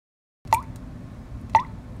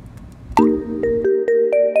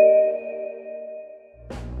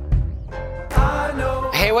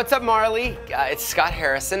what's up, Marley? It's Scott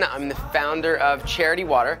Harrison. I'm the founder of Charity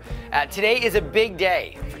Water. Today is a big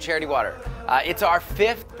day for Charity Water. It's our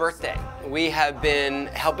 5th birthday. We have been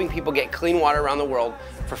helping people get clean water around the world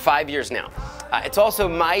for 5 years now. It's also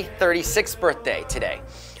my 36th birthday today.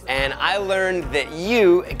 And I learned that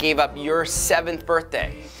you gave up your 7th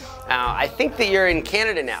birthday. I think that you're in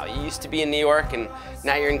Canada now. You used to be in New York and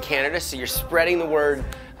now you're in Canada, so you're spreading the word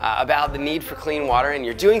about the need for clean water, and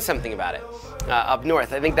you're doing something about it up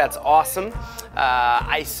north. I think that's awesome.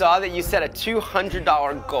 I saw that you set a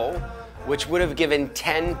 $200 goal, which would have given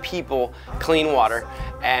 10 people clean water,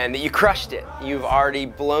 and that you crushed it. You've already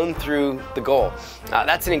blown through the goal.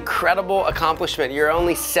 That's an incredible accomplishment. You're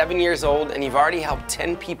only 7 years old and you've already helped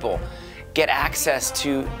 10 people get access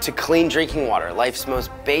to clean drinking water, life's most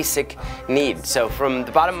basic need. So from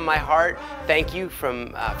the bottom of my heart, thank you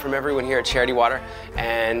from everyone here at Charity Water,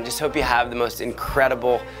 and just hope you have the most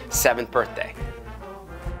incredible 7th birthday.